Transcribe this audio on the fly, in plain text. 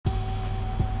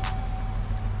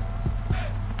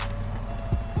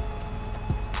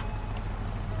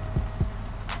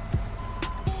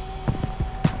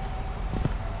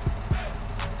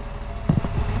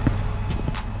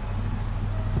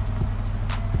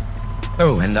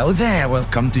Oh, hello there.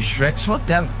 Welcome to Shrek's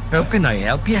Hotel. How can I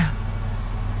help you?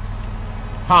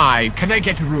 Hi, can I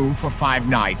get a room for 5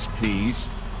 nights, please?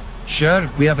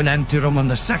 Sure, we have an empty room on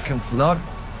the second floor.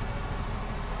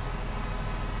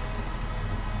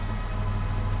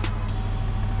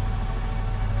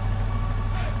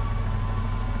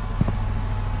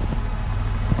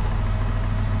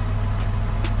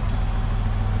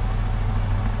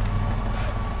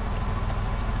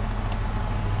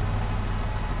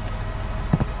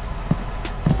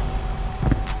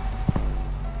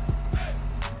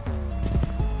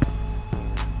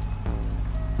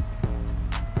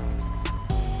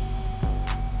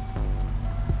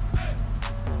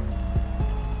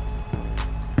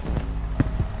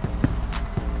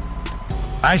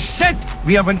 I said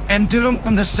we have an empty room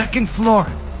on the second floor.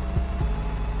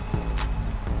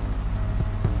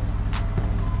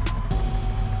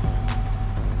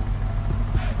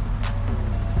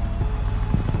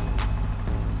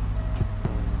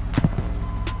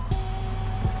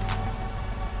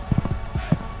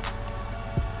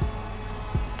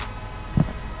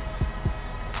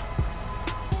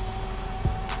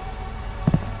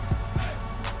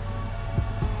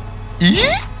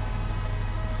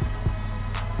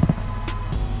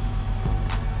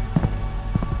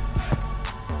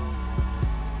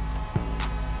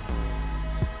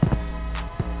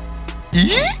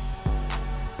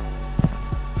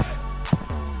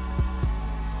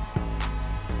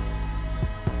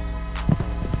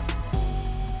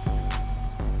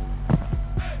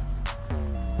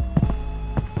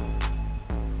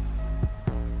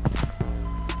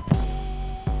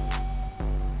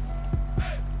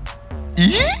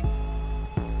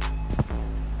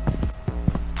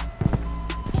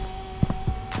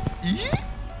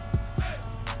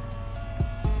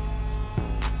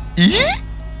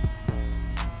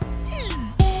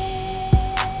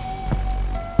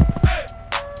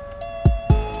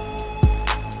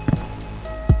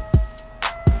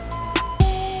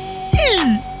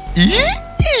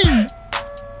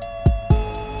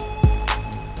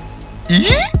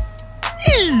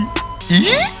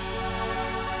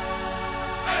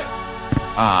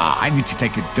 I need to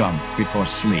take a dump before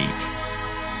sleep.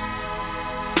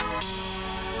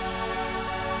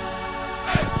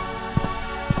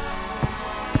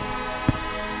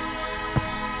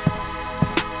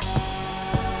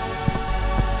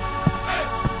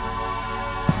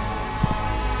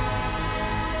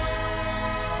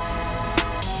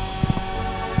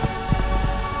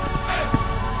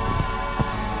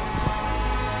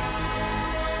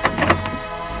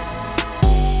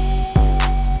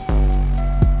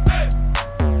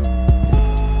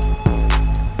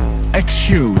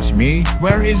 Excuse me,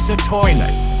 where is the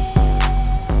toilet?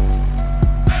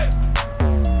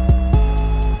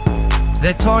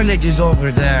 The toilet is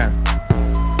over there.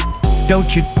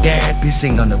 Don't you dare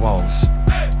pissing on the walls.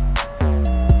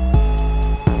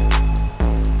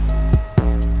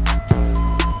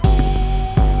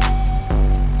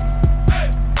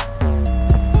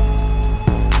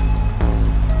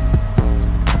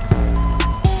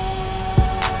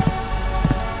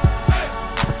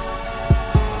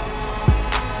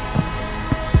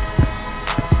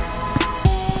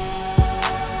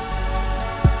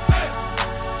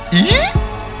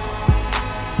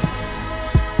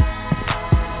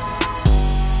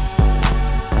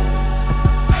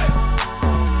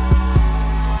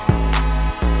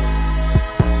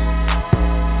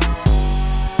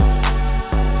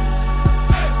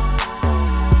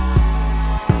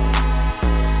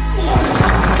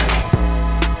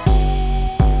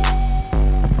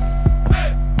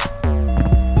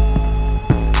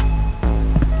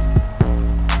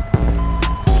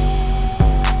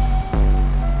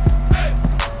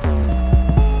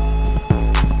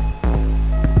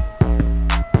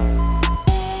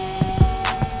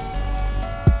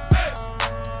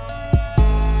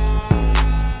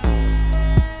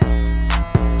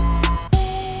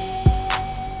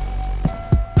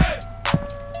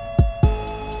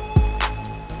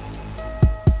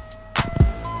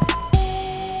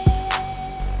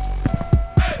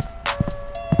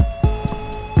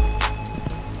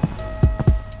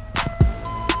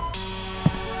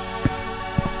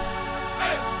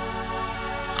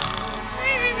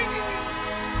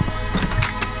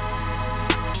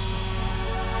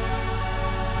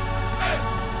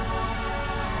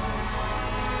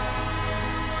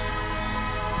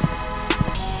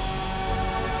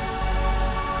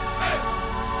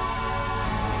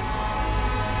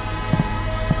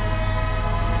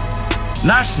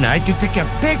 Last night you took a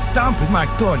big dump in my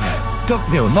toilet. Took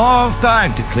me a long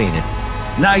time to clean it.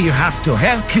 Now you have to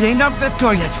help clean up the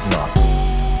toilet floor.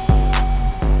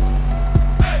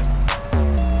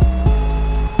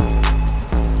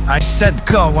 said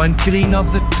go and clean up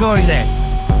the toilet.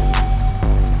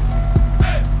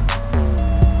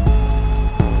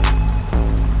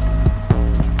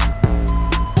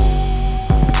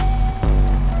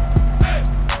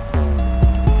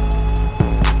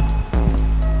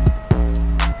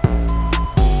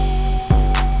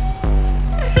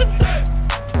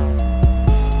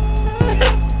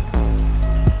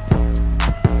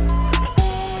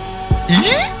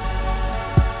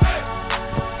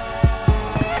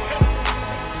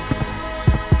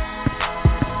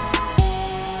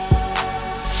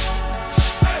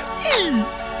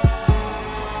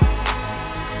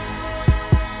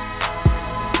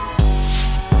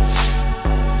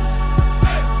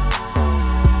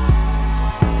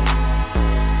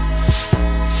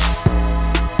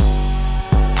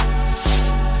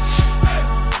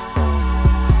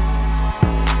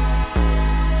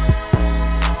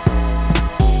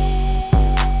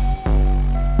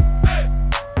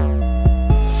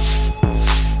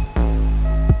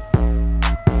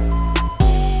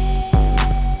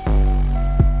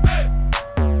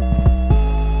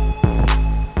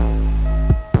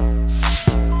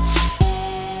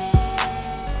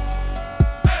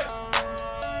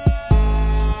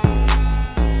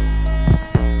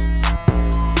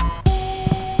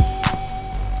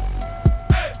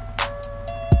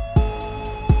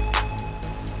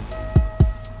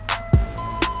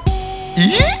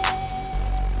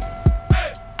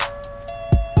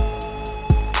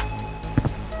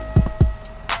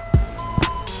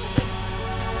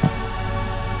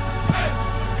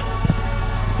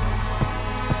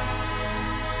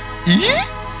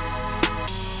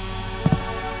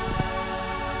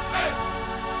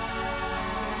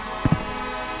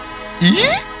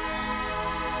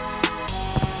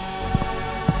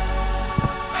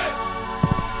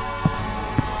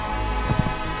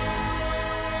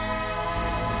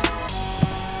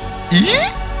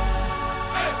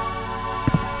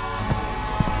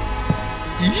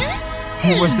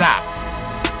 Who was that?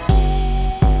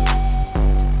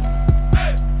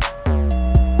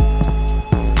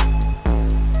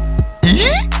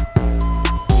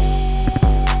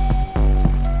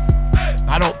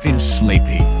 I don't feel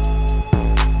sleepy.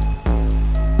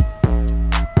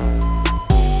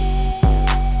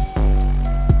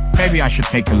 Maybe I should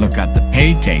take a look at the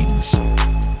paintings.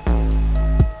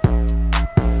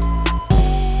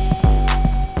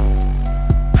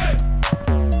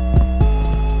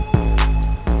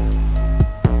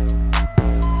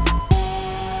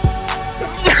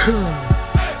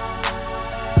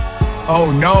 Oh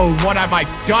no, what have I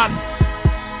done?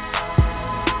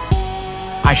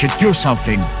 I should do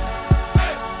something.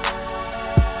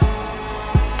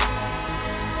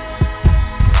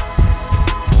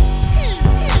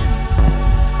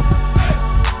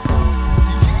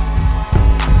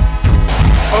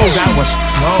 Oh, that was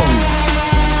close.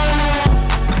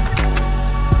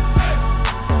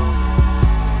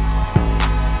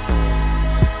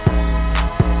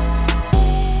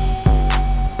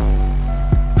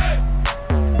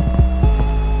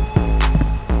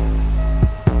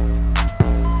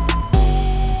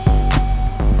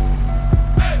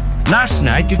 Last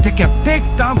night you took a big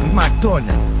dump in my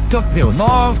toilet. Took me a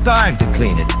long time to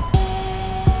clean it.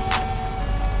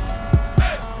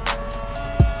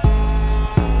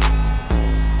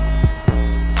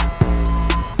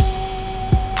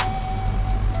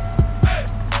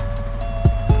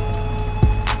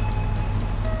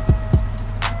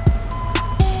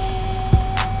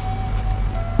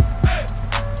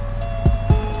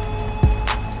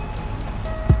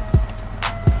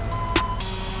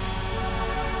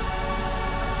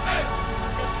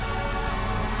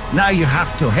 Now you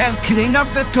have to help clean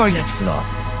up the toilet floor.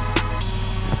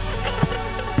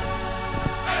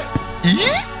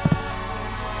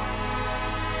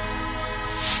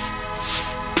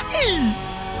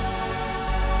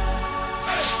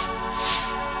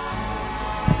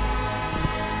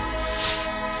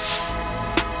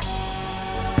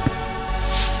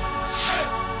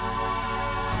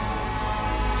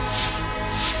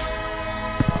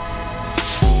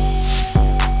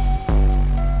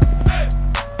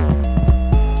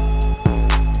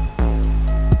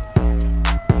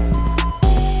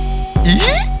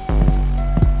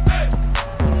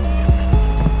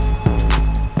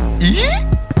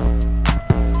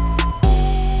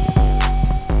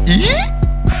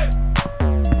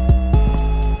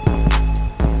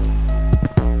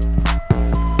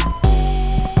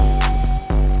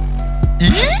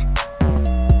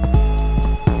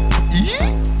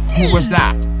 Who was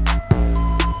that?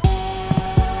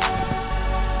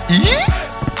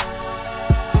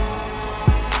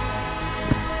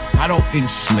 I don't feel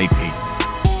sleepy.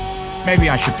 Maybe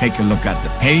I should take a look at the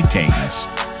paintings.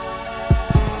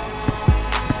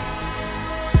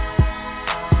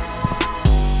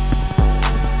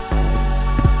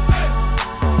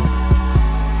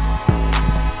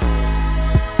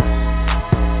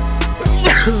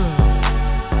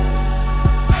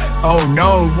 Oh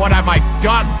no, what have I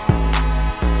done?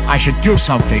 I should do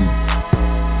something.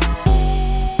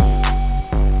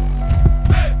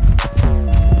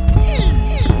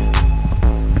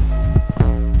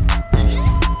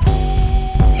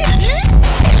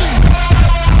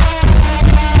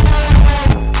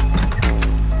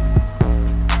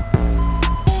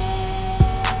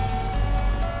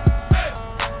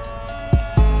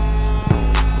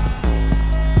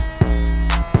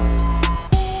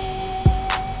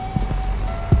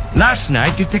 Last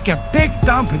night you took a big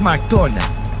dump in my toilet.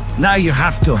 Now you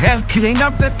have to help clean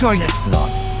up the toilet floor.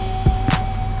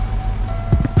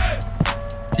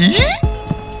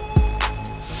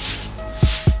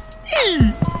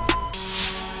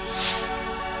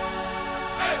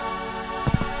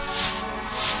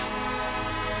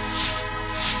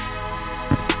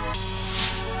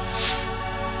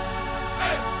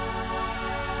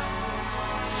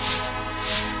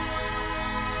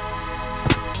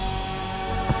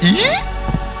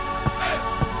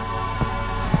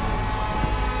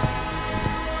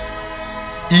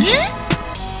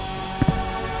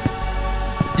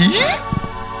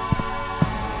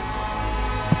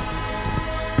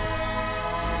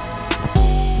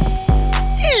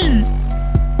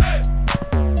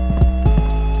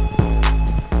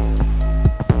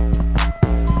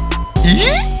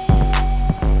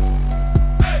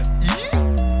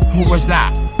 Who was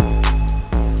that?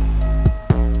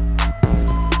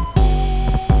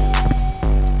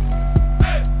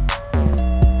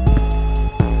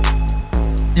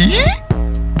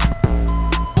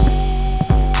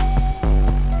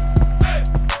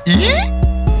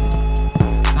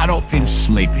 I don't feel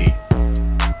sleepy.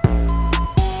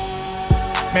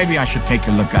 Maybe I should take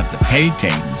a look at the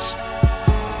paintings.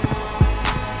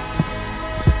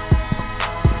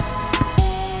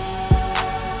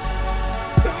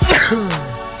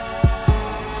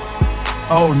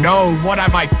 Oh no, what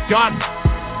have I done?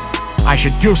 I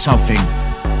should do something.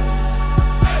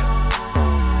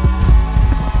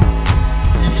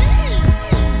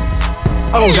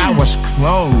 Oh, that was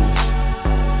close.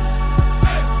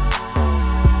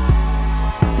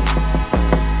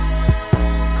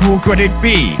 Who could it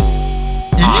be?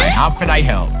 Hi, how could I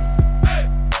help?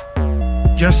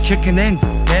 Just checking in.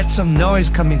 There's some noise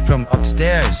coming from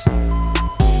upstairs.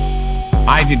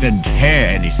 I didn't hear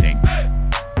anything.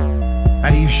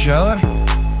 Are you sure?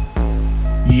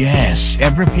 Yes,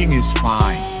 everything is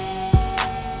fine.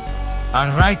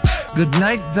 All right. Good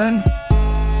night then.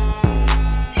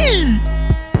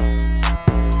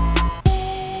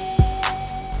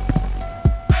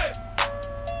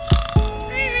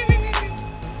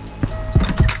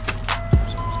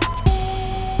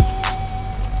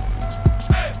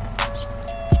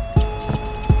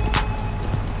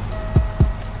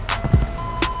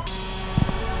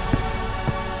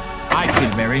 I feel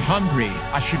very hungry.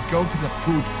 I should go to the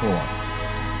food court.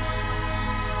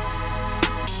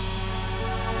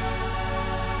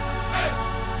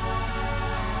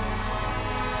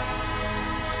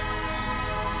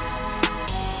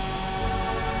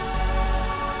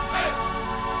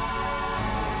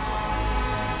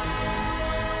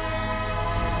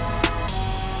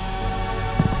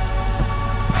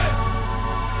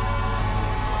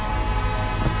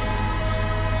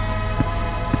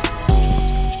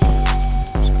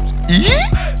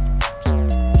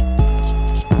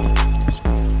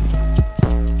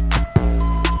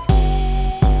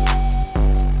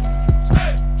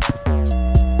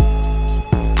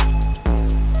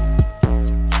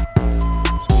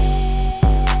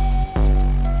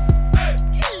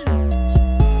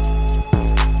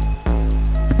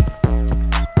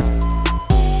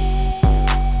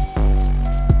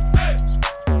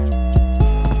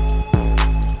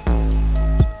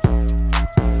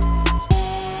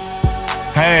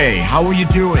 Hey, how are you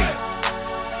doing?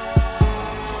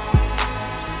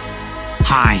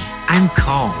 Hi, I'm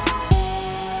Cole.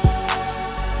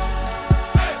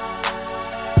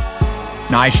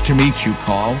 Nice to meet you,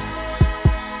 Cole.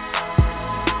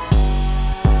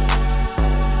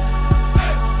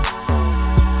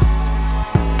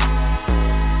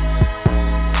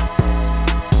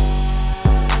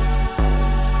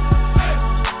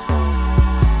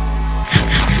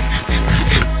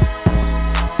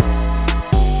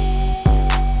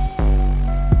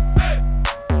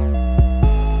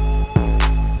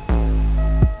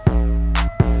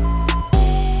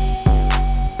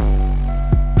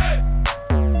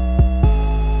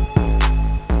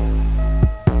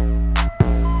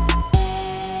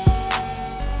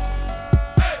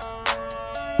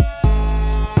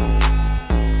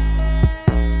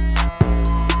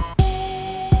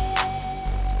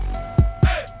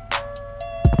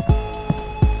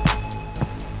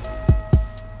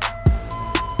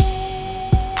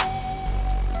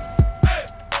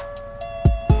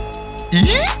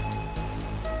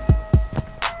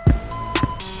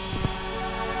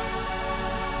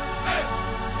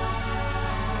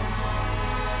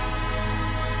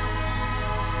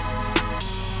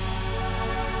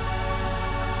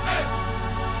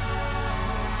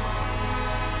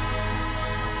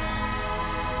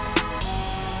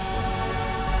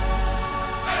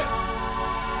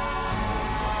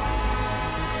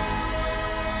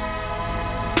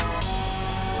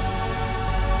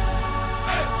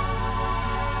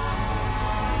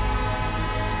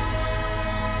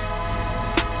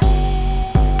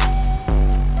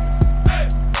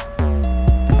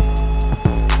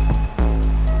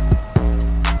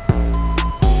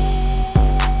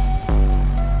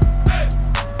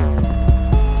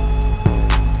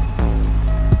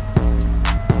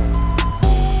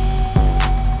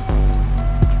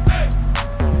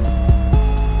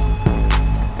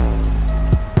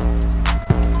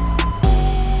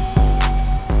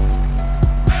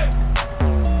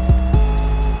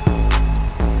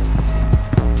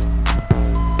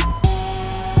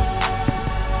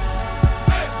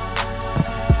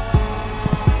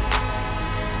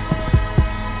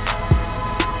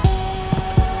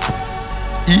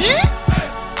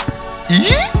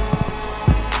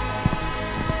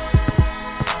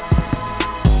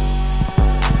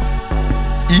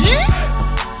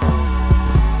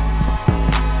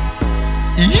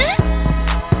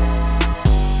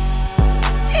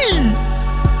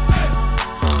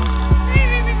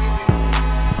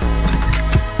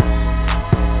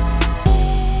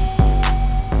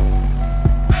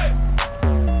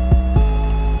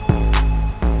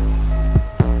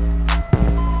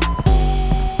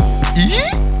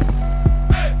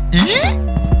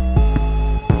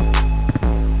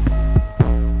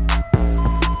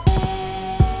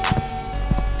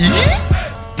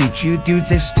 Did you do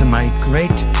this to my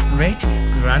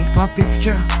great-great-grandpa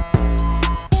picture?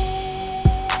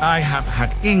 I have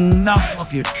had enough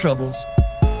of your troubles.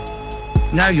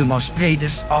 Now you must pay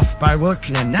this off by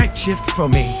working a night shift for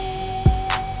me.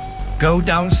 Go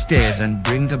downstairs and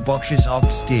bring the boxes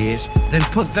upstairs, then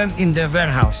put them in the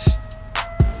warehouse.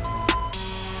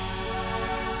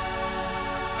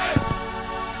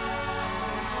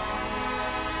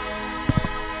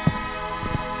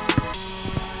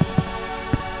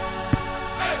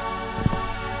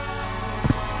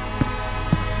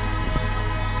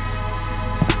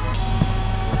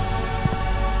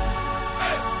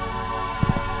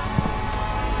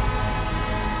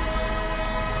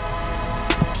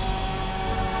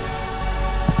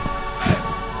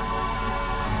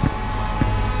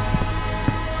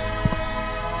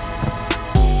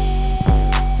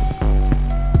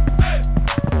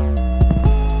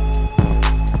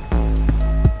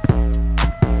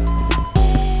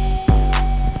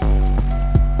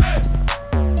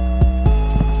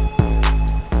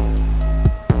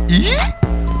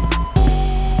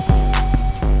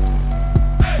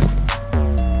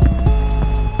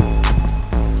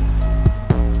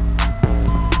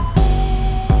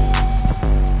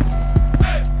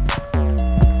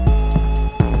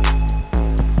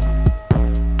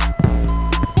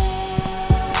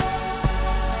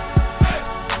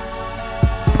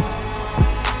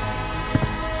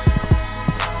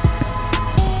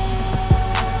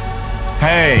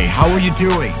 Hey, how are you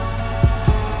doing?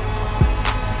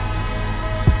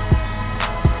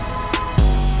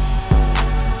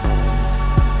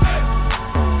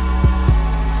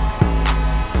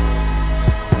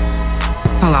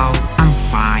 Hello, I'm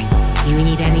fine. Do you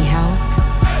need any help?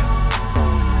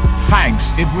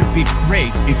 Thanks, it would be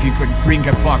great if you could bring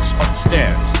a box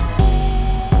upstairs.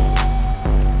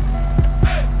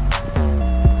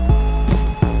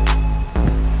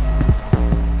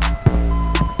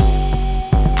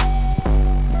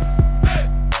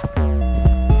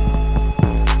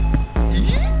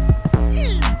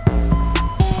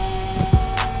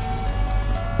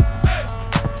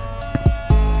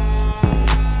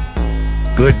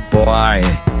 Good boy.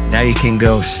 Now you can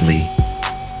go sleep.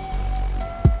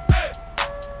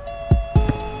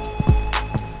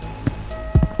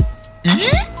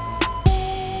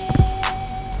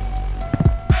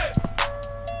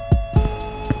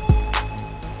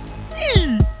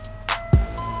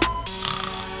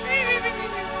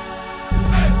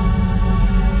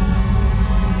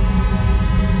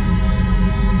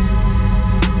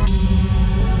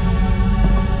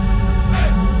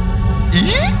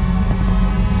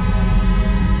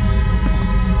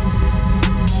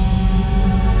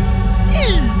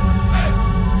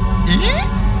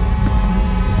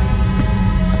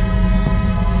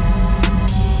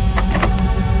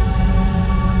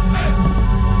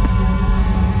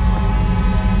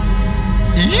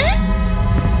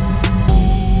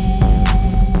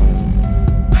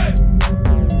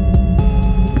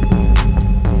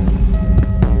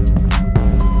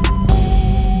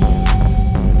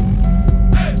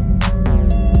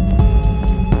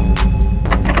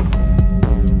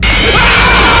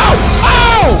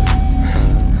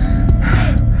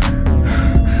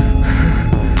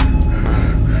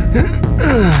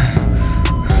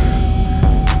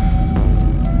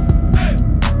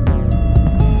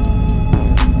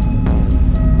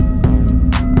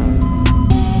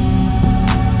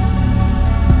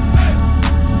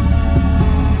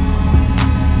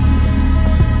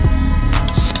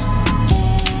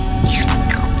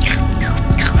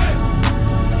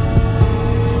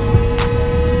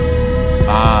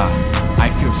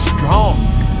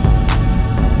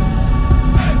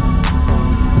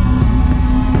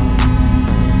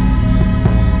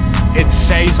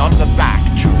 Says on the back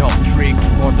to not drink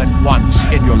more than once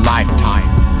in your lifetime.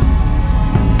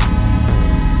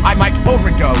 I might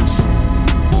overdose.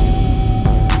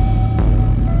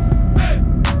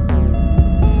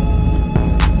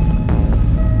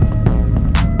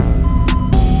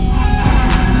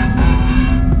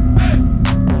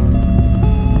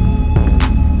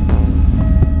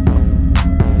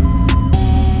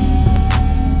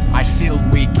 I feel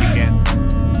weak again.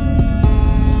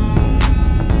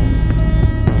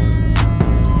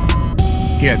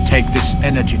 Here, take this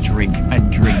energy drink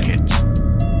and drink it.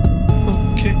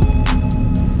 Okay.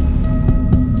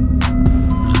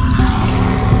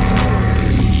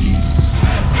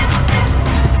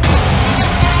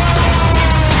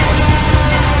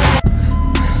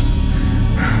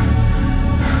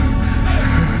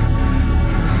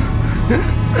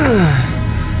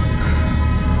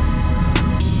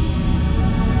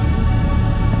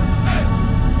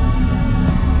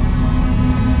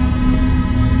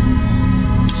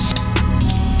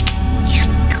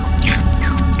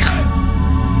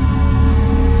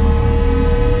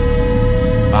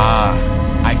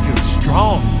 I feel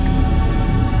strong.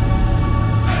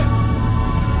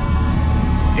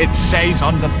 It says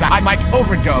on the back I might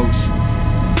overdose.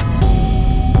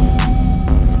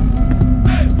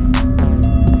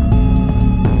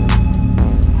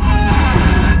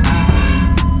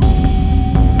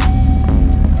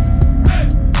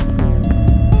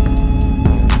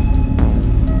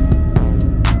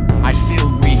 I feel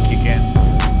weak again.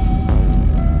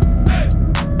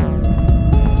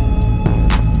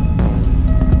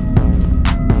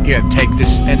 Here, take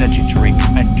this energy drink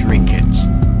and drink it.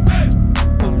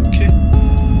 Okay.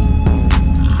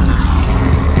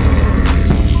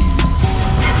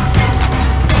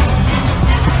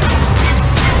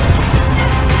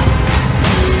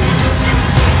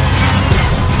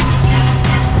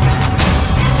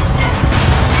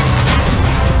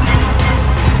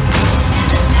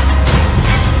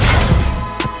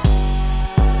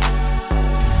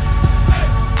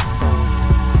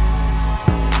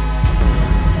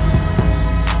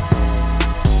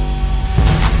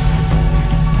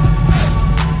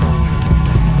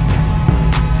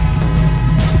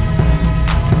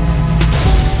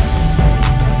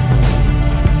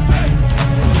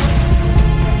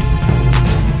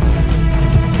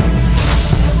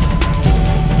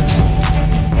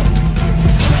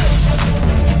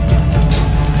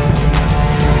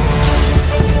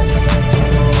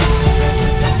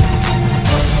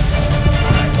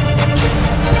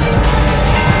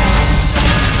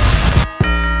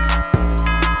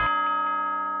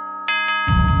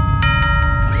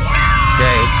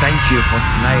 Thank you for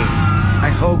playing. I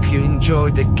hope you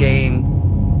enjoyed the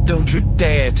game. Don't you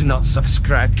dare to not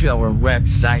subscribe to our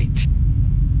website.